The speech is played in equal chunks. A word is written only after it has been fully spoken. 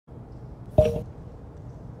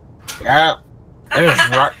Yeah.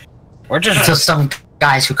 We're just So some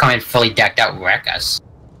guys who come in fully decked out wreck us.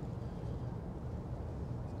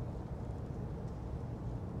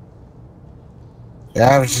 Yeah,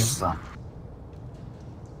 I was just. I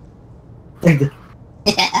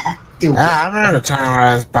remember the time where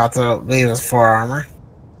I was about to leave with 4 armor.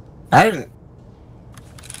 I didn't.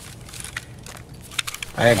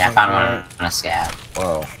 Yeah, I found one on a scab.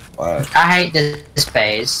 Whoa. What? I hate this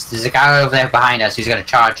base. There's a guy over there behind us who's gonna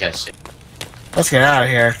charge us. Let's get out of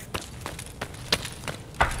here.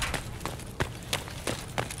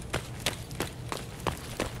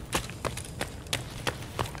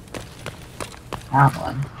 That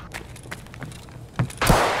one.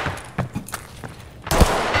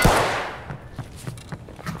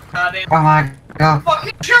 Oh my god.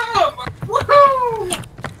 Fucking kill him! Woohoo!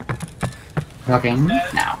 Looking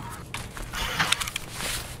now.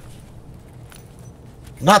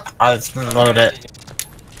 Not. It's been loaded.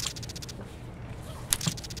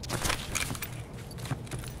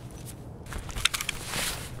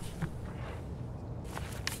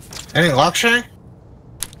 Any lock sharing?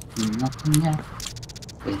 Nothing yet.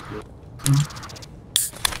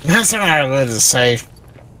 That's not how good to safe.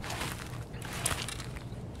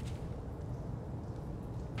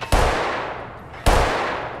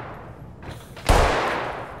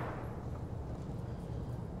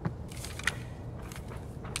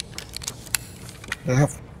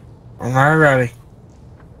 Yep. I'm not ready.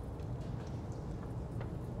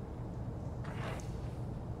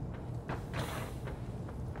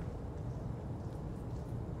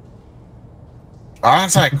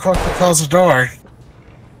 Honestly, I quickly close the door.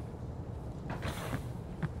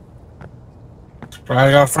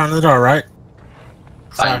 Probably go in front of the door, right?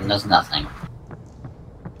 Fine, there's nothing.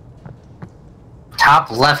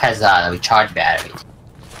 Top left has recharge batteries.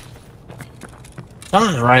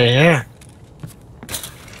 Someone's right here.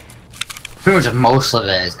 Pretty much most of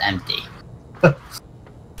it is empty.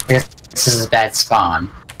 This is a bad spawn.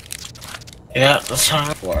 Yeah, that's how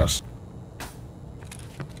it was.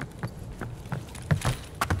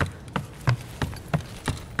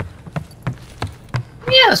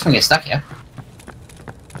 Yeah, this one gets stuck here.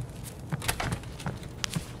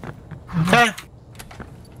 Okay.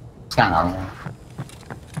 It's got another one.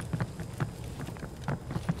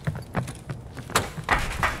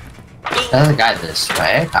 There's a guy this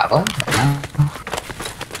way, probably. No.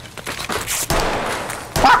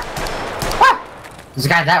 What? What? There's a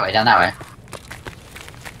guy that way, down that way.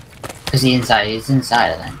 Is he inside? He's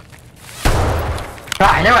inside, I think.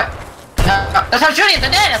 Ah, I knew it! No, no, that's how I'm shooting at the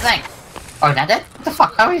dead, I think! Oh, he's not dead? What the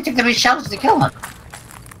fuck? How do you think there'd be shells to kill him?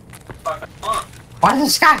 Why is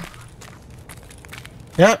this guy?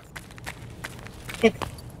 Yep.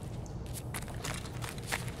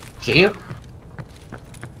 Shoot you?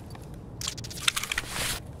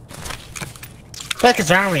 Take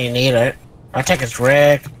his armor, you need it. I'll take his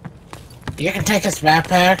rig. You can take his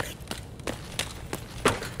backpack.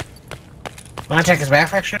 Wanna take his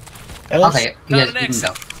backpack, sure? I'll take it. You can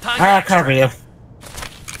go. I'll cover you.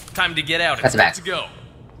 Time to get out. That's Let's go.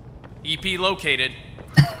 EP located.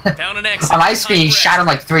 Down an exit. On my screen, he shot him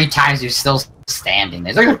like 3 times. He was still standing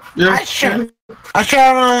there. Like, I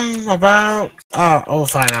shot him about. Oh,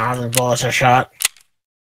 fine. I don't have any bullets I shot.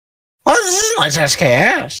 Well, this is like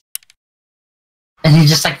SKS. and he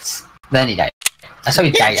just like. Then he died. I saw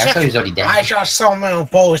he died. I saw he was already dead. I shot so many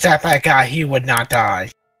bullets at that guy, he would not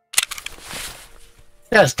die.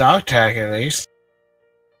 He has dog tag at least.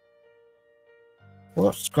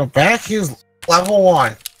 Let's go back. He's level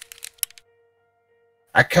 1.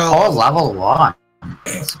 I killed. Oh, level 1.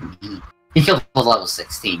 Sweet. He killed level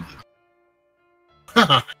 16.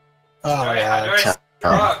 Oh yeah.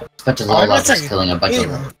 A bunch of low levels killing a bunch of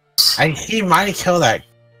them. He might have killed that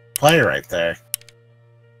player right there.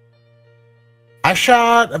 I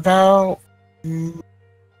shot about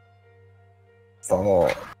 4.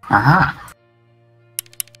 Uh-huh.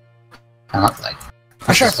 It looks like.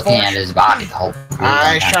 I shot Just looking 4. at his body the whole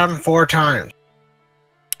I shot him 4 times.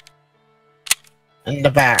 In the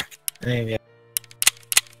back.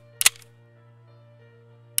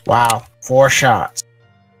 Wow, 4 shots.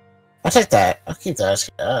 I'll take that. I'll keep that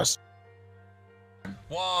as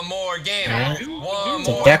One more game. One It's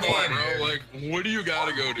a more deck game. Bro, like, what do you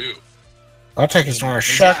gotta go do? I'll take his more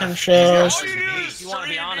shotgun shells. If you want to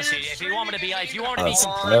be honest, if you want me to be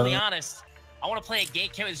Oh, completely honest, I want to play a game.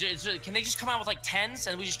 Can they just come out with like 10s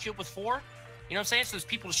and we just shoot with 4? You know what I'm saying? So there's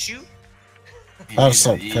people to shoot. I'm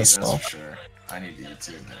so pissed That's off. for sure. I need to eat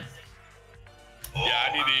too, man. Yeah,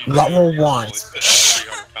 I need to eat. Level 1.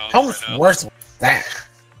 How much worse was that?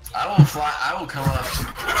 I will fly. I will come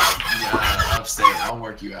up upstate. I'll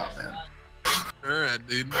work you out, man. Alright,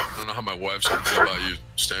 dude. I don't know how my wife's gonna feel about you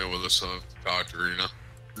staying with us, doctor, you know?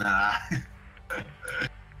 Nah.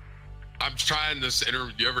 I'm trying this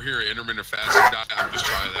you ever hear of intermittent fasting diet? I'm just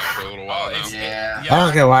trying that for a little while now. Yeah. I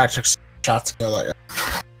don't get why I took shots ago like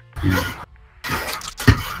that.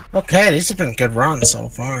 Okay, these have been good runs so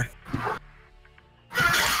far.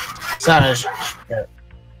 Savage.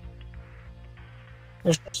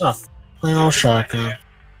 There's stuff. Plain old shotgun.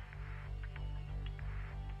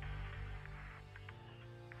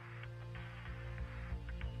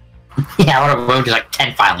 Yeah, I would have moved to like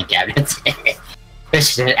 10 filing cabinets.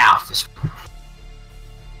 This is an office.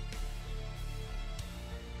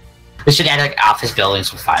 We should add like office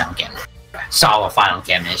buildings with filing cabinets. Solve a filing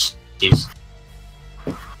cabinet issues.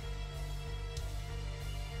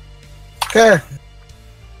 Okay.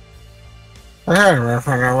 I had a run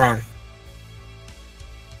for a run.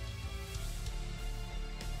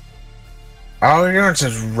 All we're doing is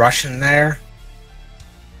just rushing there.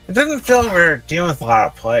 It doesn't feel like we're dealing with a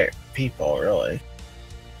lot of people, really.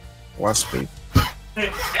 Less people.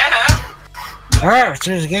 Yeah. Alright,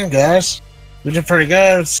 cheers again, guys. We did pretty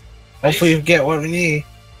good. Hopefully we get what we need.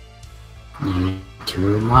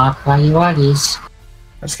 Two more priorities.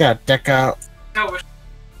 I just gotta deck out No,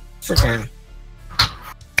 freaking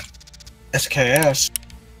SKS.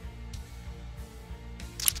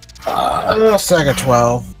 Sega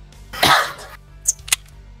 12.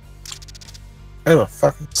 I have a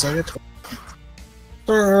fucking Sega 12. I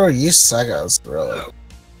don't really use Segas, really.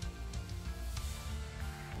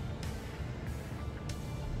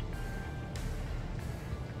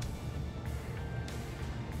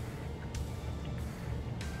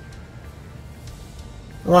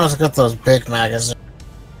 I want to get those big magazines.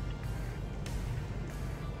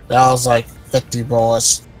 That was like 50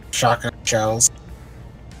 bullets, shotgun shells.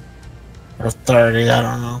 Or 30, I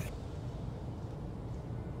don't know.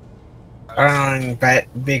 I don't know any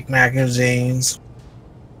big magazines.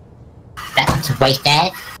 That's a waste,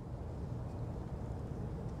 Dad.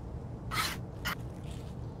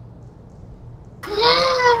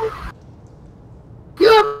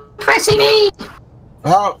 You're pressing me!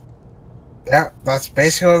 Oh! Yeah, that's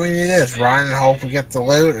basically what we need is run and hope we get the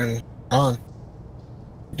loot and done.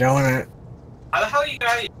 Doing it. how the hell you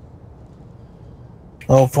got it?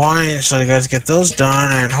 Whole point so you guys get those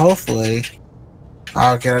done and hopefully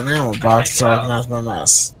I'll get an ammo box to organize my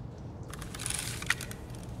mess.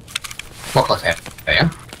 What was that? There.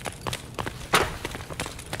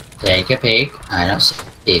 Take a peek. I don't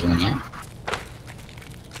see one yet.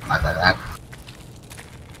 Like that.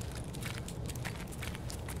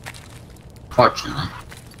 Fortunately.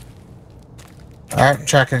 Alright,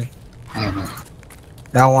 checking. I don't know.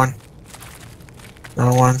 No one.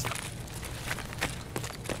 No one.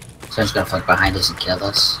 Someone's gonna fuck behind us and kill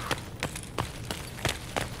us.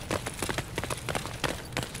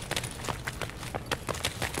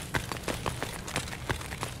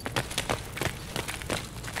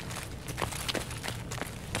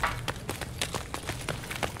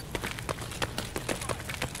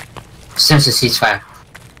 Since the ceasefire.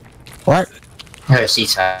 What? No,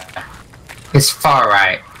 ceasefire. It's far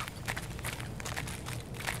right.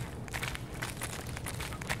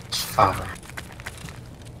 It's far right.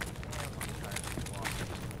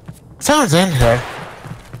 Someone's in here.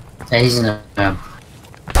 Yeah, he's in the room.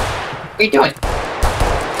 What are you doing?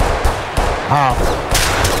 Oh.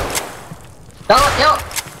 No!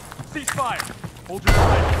 Ceasefire! Hold your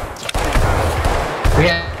fire! We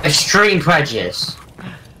have extreme prejudice.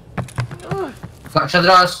 Shut the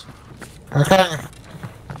doors. Okay.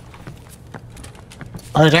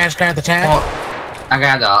 Oh, you guys got the tag? Oh, I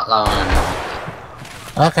got the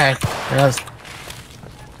one. Okay. Yes.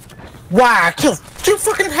 Wow, I killed 2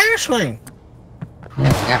 fucking hashling!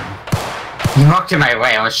 Yeah. You walked in my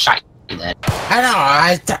way, I was shot you then. I know,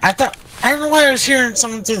 I thought, I don't know why I was hearing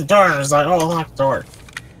someone through the door and I was like, oh, lock the door.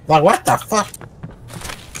 Like, what the fuck?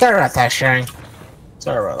 Sorry about that, Shane.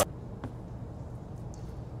 Sorry about that.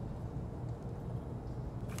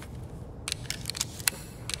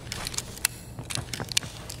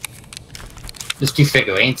 There's 2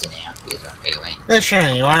 figurines in here. These are figurines. Hey,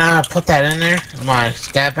 Shane, you wanna put that in there? In my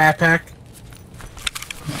scat backpack?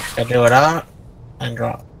 I do it up and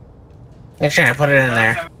drop. Hey, Shane, put it in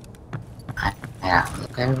there. Yeah,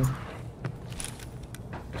 okay.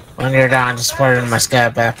 When you're done, just put it in my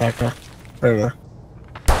scat backpack. There you go.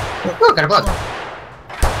 Look, got a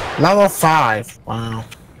plug. Level 5. Wow.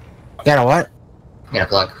 Got a what? Got a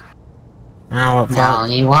plug. Now what Now plug?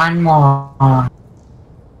 only one more.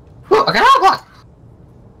 Ooh, I got a plug.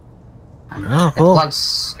 Oh, cool.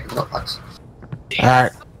 Plugs. I got plugs.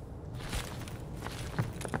 Alright.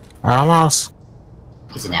 Almost.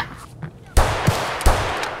 He's in there.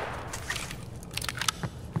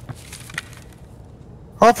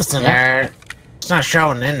 Hope it's in Yeah. there. It's not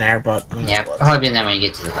showing in there, but... Yeah, probably be in there when you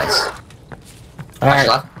get to the place. Alright.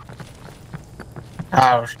 Watch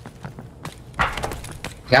Oh,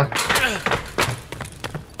 Go.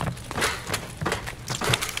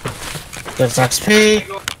 there's XP.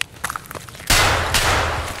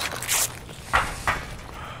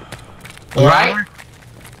 Right?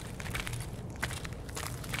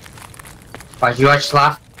 Why'd you watch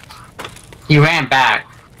left? He ran back.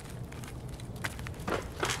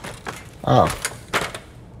 Oh.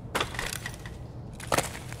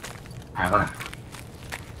 Alright,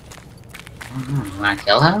 you wanna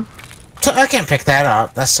kill him? I can't pick that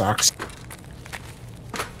up. That sucks.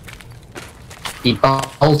 He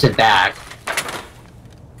bolted back.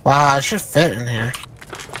 Wow, it should fit in here.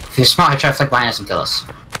 If you're smart, try to flick behind us and kill us.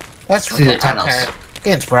 That's Through the tunnels.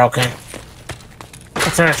 Okay. It's broken.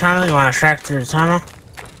 What's there a tunnel? You want to track through the tunnel?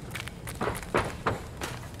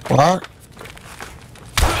 What?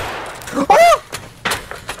 Oh!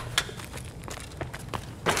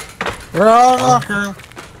 We're all looking.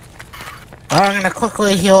 I'm gonna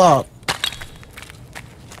quickly heal up.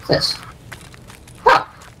 What's this? Oh!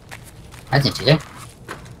 I didn't do that.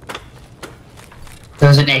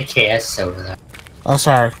 There's an AKS over there. Oh,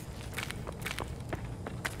 sorry.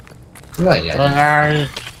 Really good. Sorry.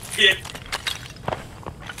 Yeah.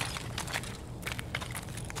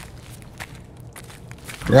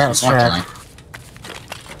 Yeah, that's right. Unfortunately.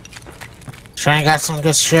 Shane got some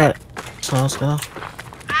good shit. So let's go.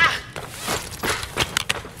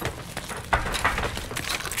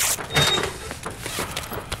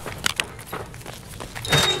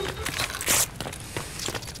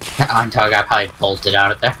 That on-tow guy probably bolted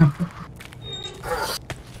out of there.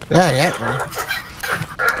 Yeah, man.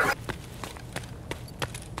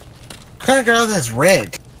 Can't get out of this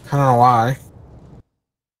rig. I don't know why.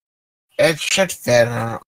 It should fit.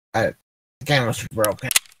 I don't know. The game must be broken.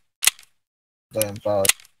 Damn bug.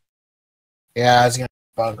 Yeah, it's gonna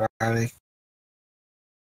bug already.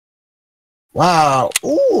 Wow.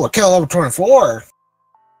 Ooh, I killed level 24.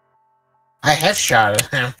 I headshotted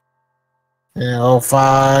him. Yeah,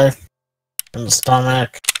 05. In the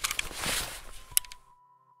stomach.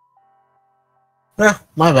 Yeah,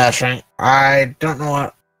 my bad, Shank. I don't know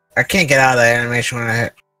what. I can't get out of that animation when I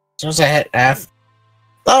hit. As soon as I hit F.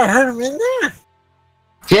 Thought I heard him in there.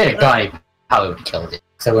 If you had a gun, he probably would have killed it.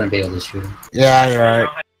 Because I wouldn't be able to shoot him. Yeah, you're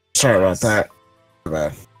right. Sorry about that. My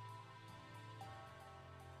bad.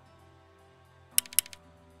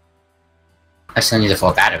 I still need the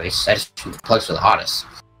 4 batteries. I just shoot the plugs for the hottest.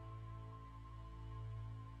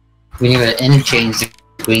 We need to interchange the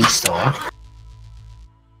green store.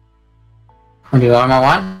 Wanna do armor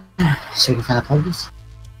 1? So we can find the plugs?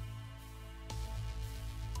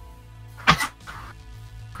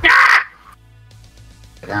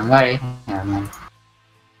 I'm ready. Yeah, man.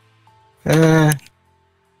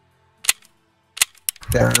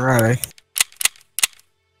 Getting ready.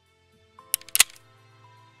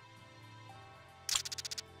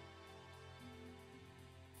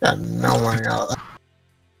 Got no money out of that.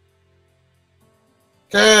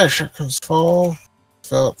 Okay, shotgun's full.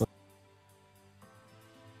 Fill up the.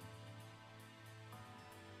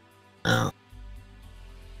 Now.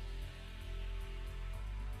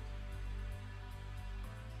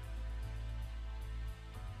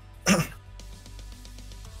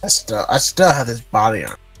 I still have this body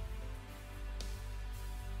on.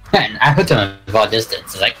 And I put them in far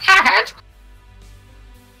distance. It's like,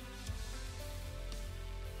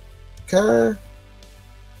 Okay.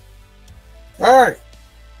 Alright.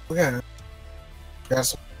 Okay. Got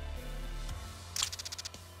some.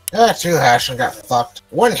 Yeah, 2 hash and got fucked.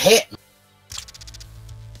 1 hit.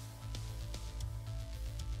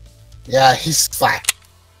 Yeah, he's flat.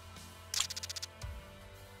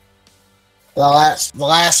 The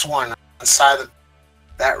last one inside of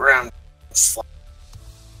that room.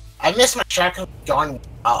 I missed my shotgun going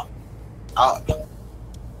up.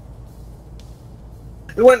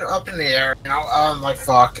 It went up in the air, you know, I'm like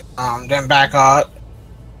fuck. Then back up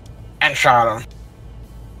and shot him.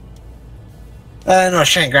 No,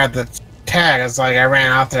 Shane grabbed the tag. It's like I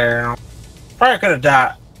ran out there, you know. Probably could have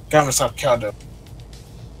died. Got myself killed though.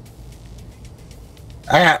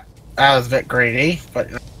 I was a bit greedy, but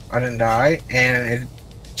you know, I didn't die, and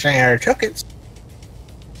Shane already took it.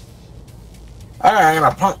 Alright, I'm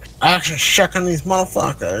gonna pump action check on these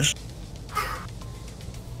motherfuckers.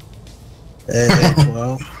 Hey,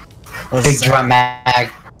 12. big drum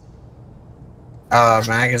mag.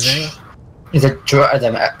 Magazine? Is it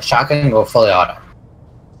the shotgun or fully auto?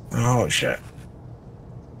 Oh shit.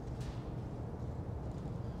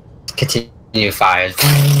 Continue fires.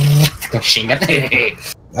 Machine gun.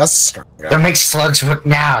 That's a strong guy. Don't make slugs work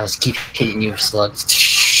now. Let's keep hitting you with slugs.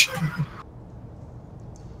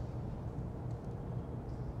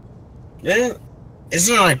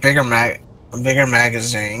 Isn't it like a bigger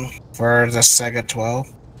magazine for the Sega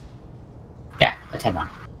 12? Yeah, a 10 round.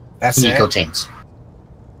 That's You need it. gold chains.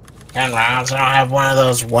 10 rounds. I don't have one of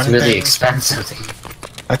those one It's really things, expensive.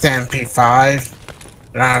 like the MP5. I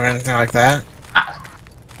don't have anything like that.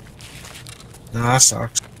 No, that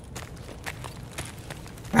sucks.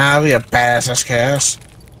 That'll be a badass SKS.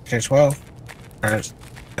 K12. Or, I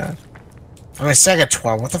mean, Sega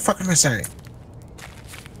 12. What the fuck am I saying?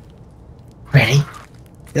 Ready?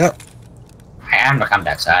 Yep. I'm gonna come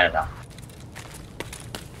back, so I don't know.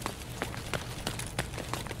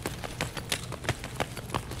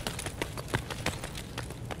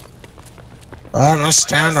 Well, it's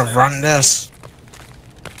time to run this.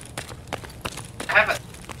 I have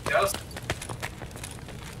a ghost.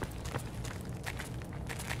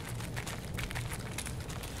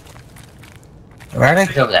 Ready?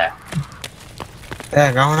 It's over there.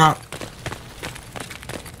 Yeah, going up.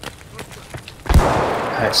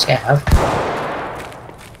 Scav.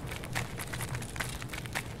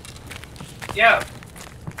 Yeah.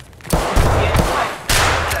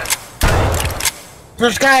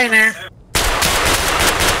 There's a guy in there.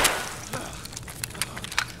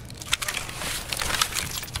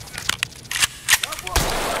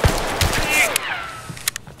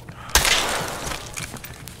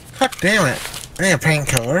 God damn it. I need a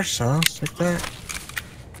painkiller, so I'll stick that.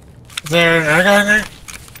 Is there another guy in there?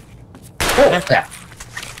 Oh, yeah.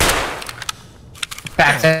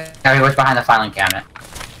 Back there. Now he was behind the filing cabinet.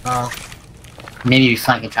 Oh. Maybe we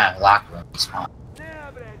flank and try to lock room. Small.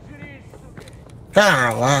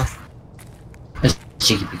 God, wow. This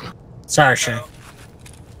cheeky peeky. Sorry, Shane.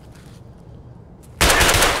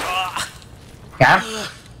 Got him?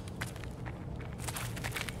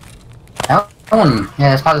 Oh, yeah,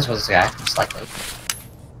 that's probably supposed to be this guy. It's likely.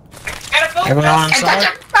 Everyone on Can't side?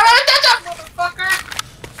 touch him! I Motherfucker!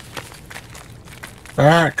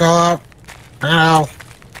 Alright, go up. Ow.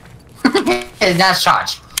 wanna touch him! Nice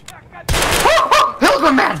charge. Oh,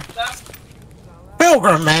 Pilgrim Man!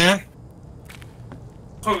 Pilgrim, man.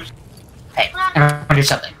 Who's Hey, I'm gonna do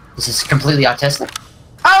something. This is completely autistic.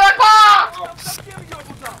 Oh my god!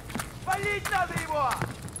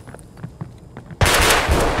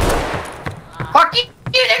 Fuck you,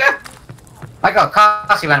 nigga! Michael,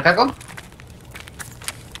 cost you want a pickle?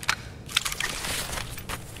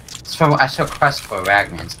 I saw crust for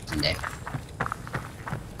Ragman someday.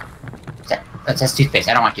 That's toothpaste.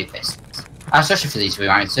 I don't want toothpaste. I was searching for these. We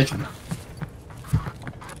aren't searching.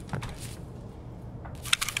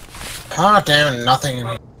 Oh, damn it, nothing in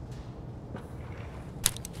here.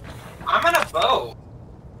 I'm on a boat.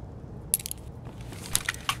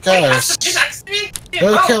 Guys, Hey, that's me.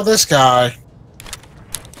 go kill this guy.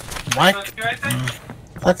 Mike.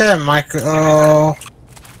 Right there? Okay, Michael.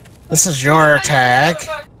 This is your attack.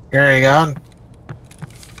 Here you go.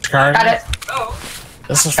 Got it. Oh.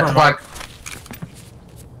 This is Got the from plug.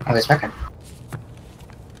 Oh, this record.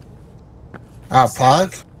 Oh,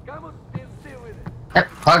 plug? Yep,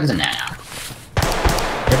 plug's in there now.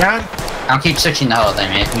 You done? I'll keep searching the whole thing,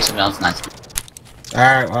 man. Give me something else nice.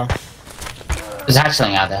 Alright, well. There's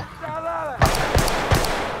actually out there.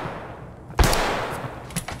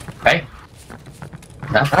 Right?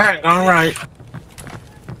 No? Alright, going right.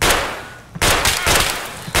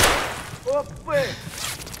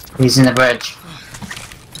 He's in the bridge.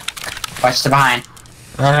 Watch the behind.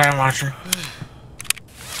 Okay, I'm watching.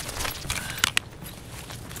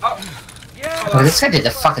 Oh, this guy did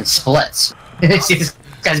the fucking splits. See this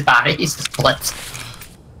guy's body? He's the splits.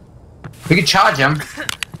 We could charge him.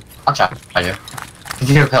 I'll charge you. Did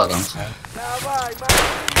you do a pilgrim?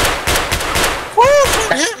 Woo!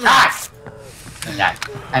 Don't hit me! Ah! No,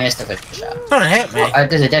 I missed a good shot. Don't hit me. Oh,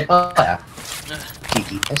 there's a dead player.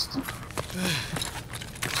 Cheeky piston.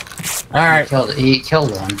 Alright. He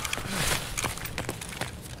killed one.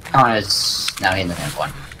 Oh, it's... No, he didn't have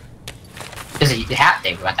one. There's a hat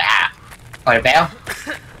thing. We want the hat. Oh, the bail?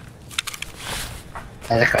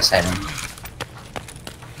 There's a cross item.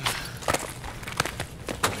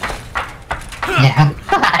 Yeah.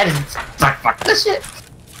 I just... Fuck this shit.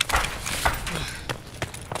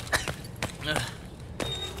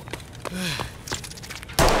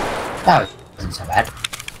 That wasn't so bad.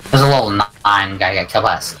 There's a little 9 guy got killed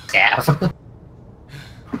by a scav.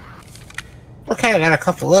 Okay, I got a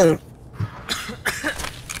couple loot.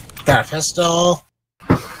 Got a pistol.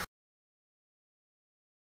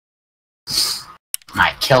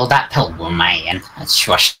 I killed that pilgrim man. I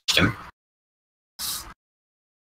squashed him.